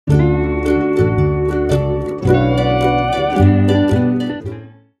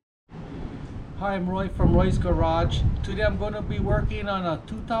I'm Roy from Roy's Garage. Today I'm going to be working on a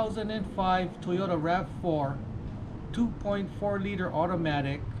 2005 Toyota RAV4 2.4 liter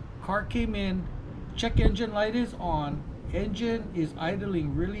automatic. Car came in, check engine light is on, engine is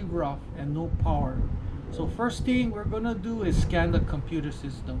idling really rough and no power. So first thing we're going to do is scan the computer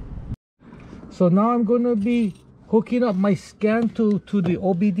system. So now I'm going to be hooking up my scan tool to the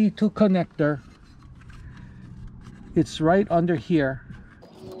OBDII connector. It's right under here.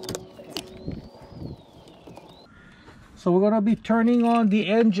 So we're going to be turning on the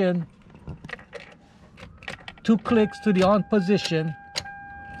engine. 2 clicks to the on position.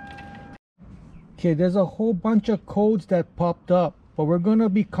 Okay, there's a whole bunch of codes that popped up, but we're going to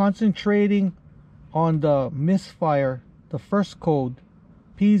be concentrating on the misfire, the first code,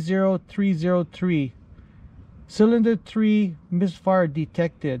 P0303. Cylinder 3 misfire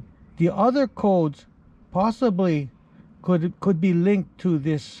detected. The other codes possibly could be linked to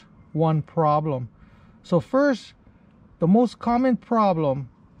this one problem. So first, the most common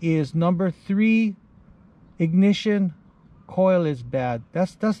problem is number 3, ignition coil is bad.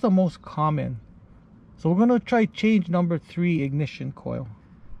 That's the most common. So we're going to try change number 3 ignition coil.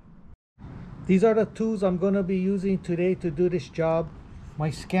 These are the tools I'm going to be using today to do this job. My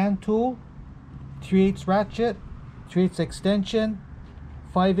scan tool, 3/8 ratchet, 3/8 extension,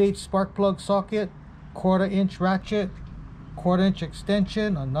 5/8 spark plug socket, 1/4 inch ratchet, 1/4 inch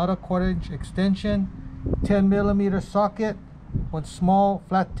extension, another 1/4 inch extension, 10mm socket, 1 small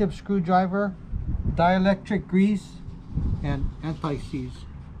flat tip screwdriver, dielectric grease, and anti-seize.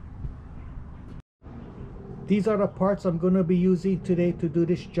 These are the parts I'm going to be using today to do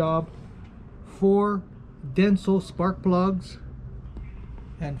this job. 4 Denso spark plugs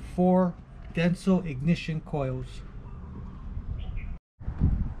and 4 Denso ignition coils.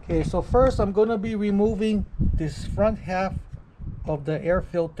 Okay, so first I'm going to be removing this front half of the air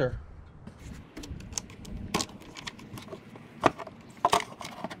filter.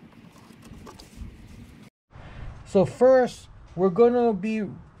 So first we're going to be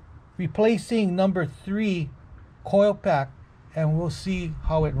replacing number 3 coil pack, and we'll see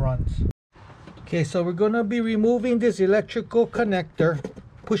how it runs. Okay, so we're going to be removing this electrical connector.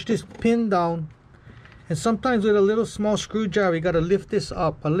 Push this pin down, and sometimes with a little small screwdriver you got to lift this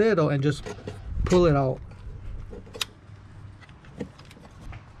up a little and just pull it out.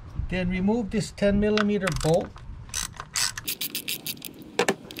 Then remove this 10mm bolt.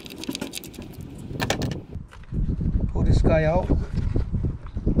 Pull this guy out.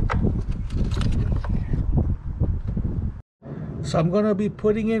 So I'm going to be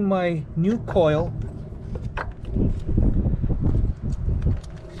putting in my new coil.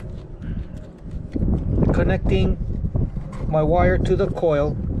 Connecting my wire to the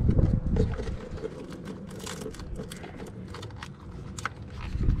coil.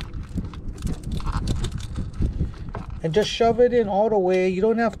 And just shove it in all the way. You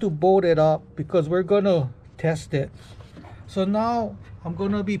don't have to bolt it up because we're going to test it. So now I'm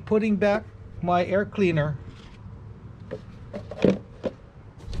going to be putting back my air cleaner.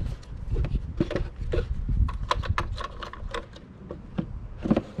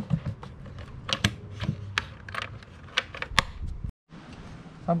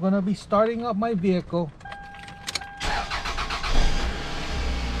 I'm going to be starting up my vehicle.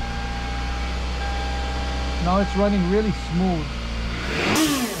 Now it's running really smooth.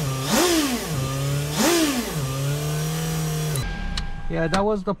 Yeah, that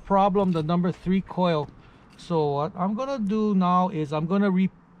was the problem, the number 3 coil. So what I'm going to do now is I'm going to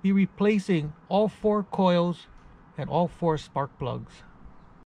be replacing all 4 coils and all 4 spark plugs.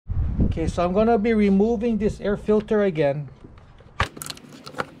 Okay, so I'm going to be removing this air filter again.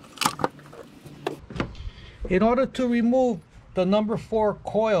 In order to remove the number 4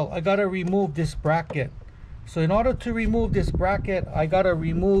 coil, I gotta remove this bracket. So in order to remove this bracket, I gotta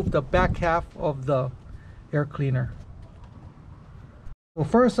remove the back half of the air cleaner. So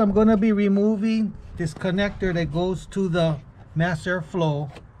first I'm gonna be removing this connector that goes to the mass airflow.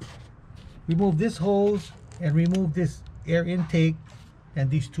 Remove this hose and remove this air intake and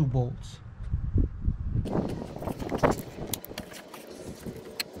these 2 bolts.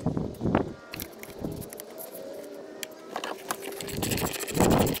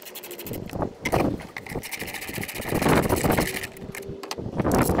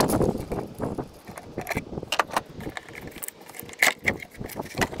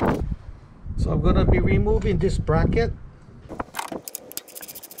 So I'm going to be removing this bracket.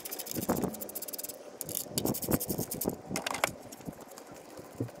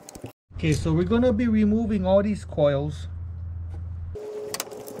 Okay, so we're going to be removing all these coils.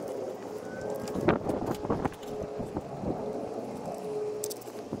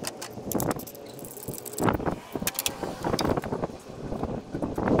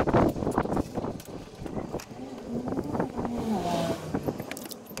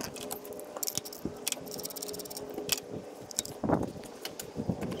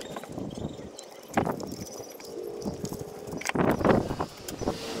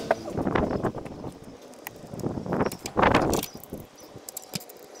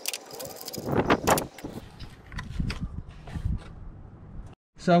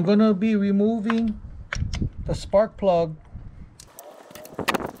 So I'm going to be removing the spark plug.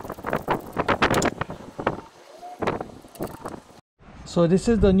 So this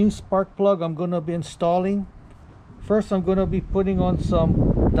is the new spark plug I'm going to be installing. First, I'm going to be putting on some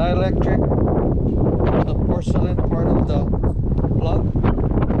dielectric on the porcelain part of the plug.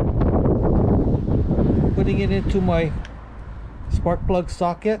 Putting it into my spark plug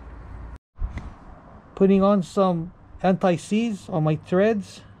socket. Putting on some anti-seize on my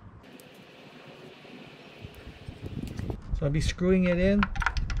threads. So I'll be screwing it in.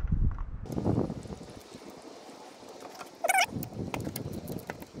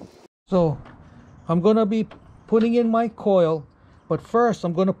 So I'm going to be putting in my coil, but first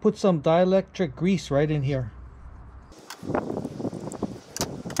I'm going to put some dielectric grease right in here.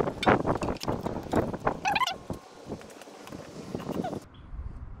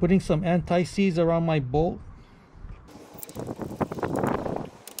 Putting some anti-seize around my bolt.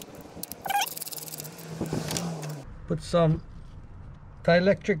 Put some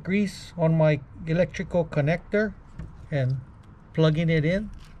dielectric grease on my electrical connector and plugging it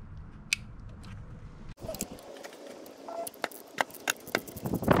in.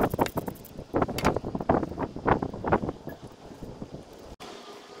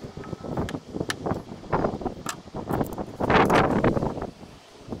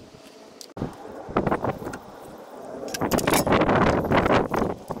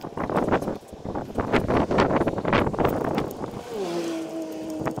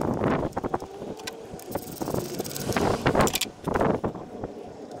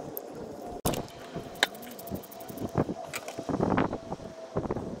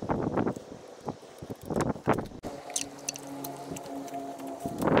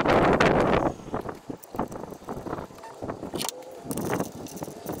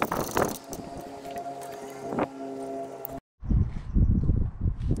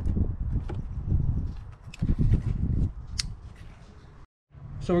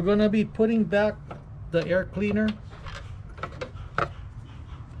 So we're going to be putting back the air cleaner.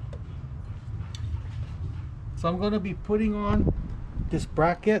 So I'm going to be putting on this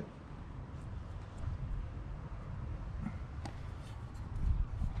bracket.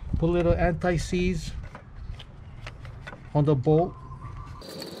 Put a little anti-seize on the bolt.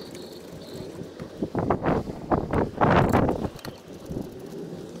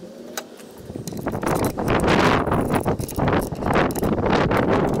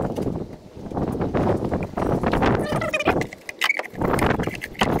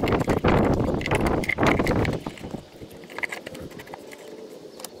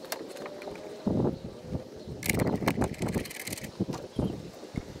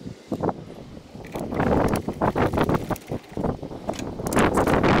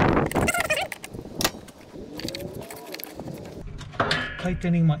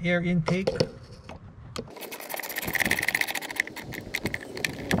 Tightening my air intake.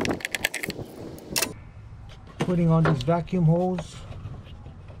 Putting on this vacuum hose.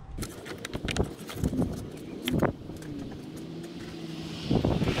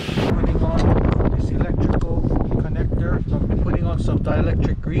 Putting on this electrical connector. So I'm putting on some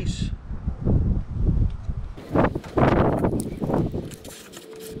dielectric grease.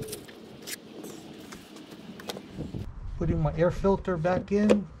 Putting my air filter back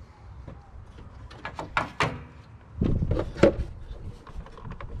in.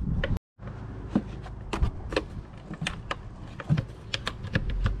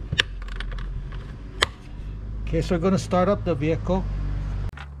 Okay, so we're going to start up the vehicle.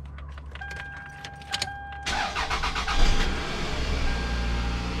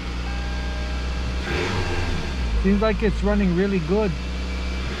 Seems like it's running really good.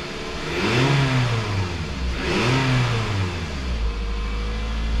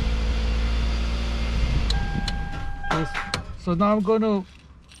 So now I'm going to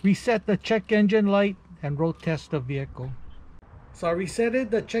reset the check engine light and road test the vehicle. So I resetted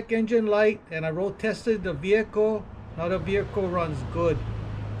the check engine light and I road tested the vehicle. Now the vehicle runs good.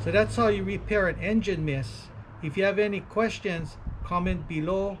 So that's how you repair an engine miss. If you have any questions, comment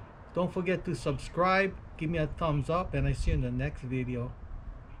below. Don't forget to subscribe, give me a thumbs up, and I see you in the next video.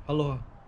 Aloha.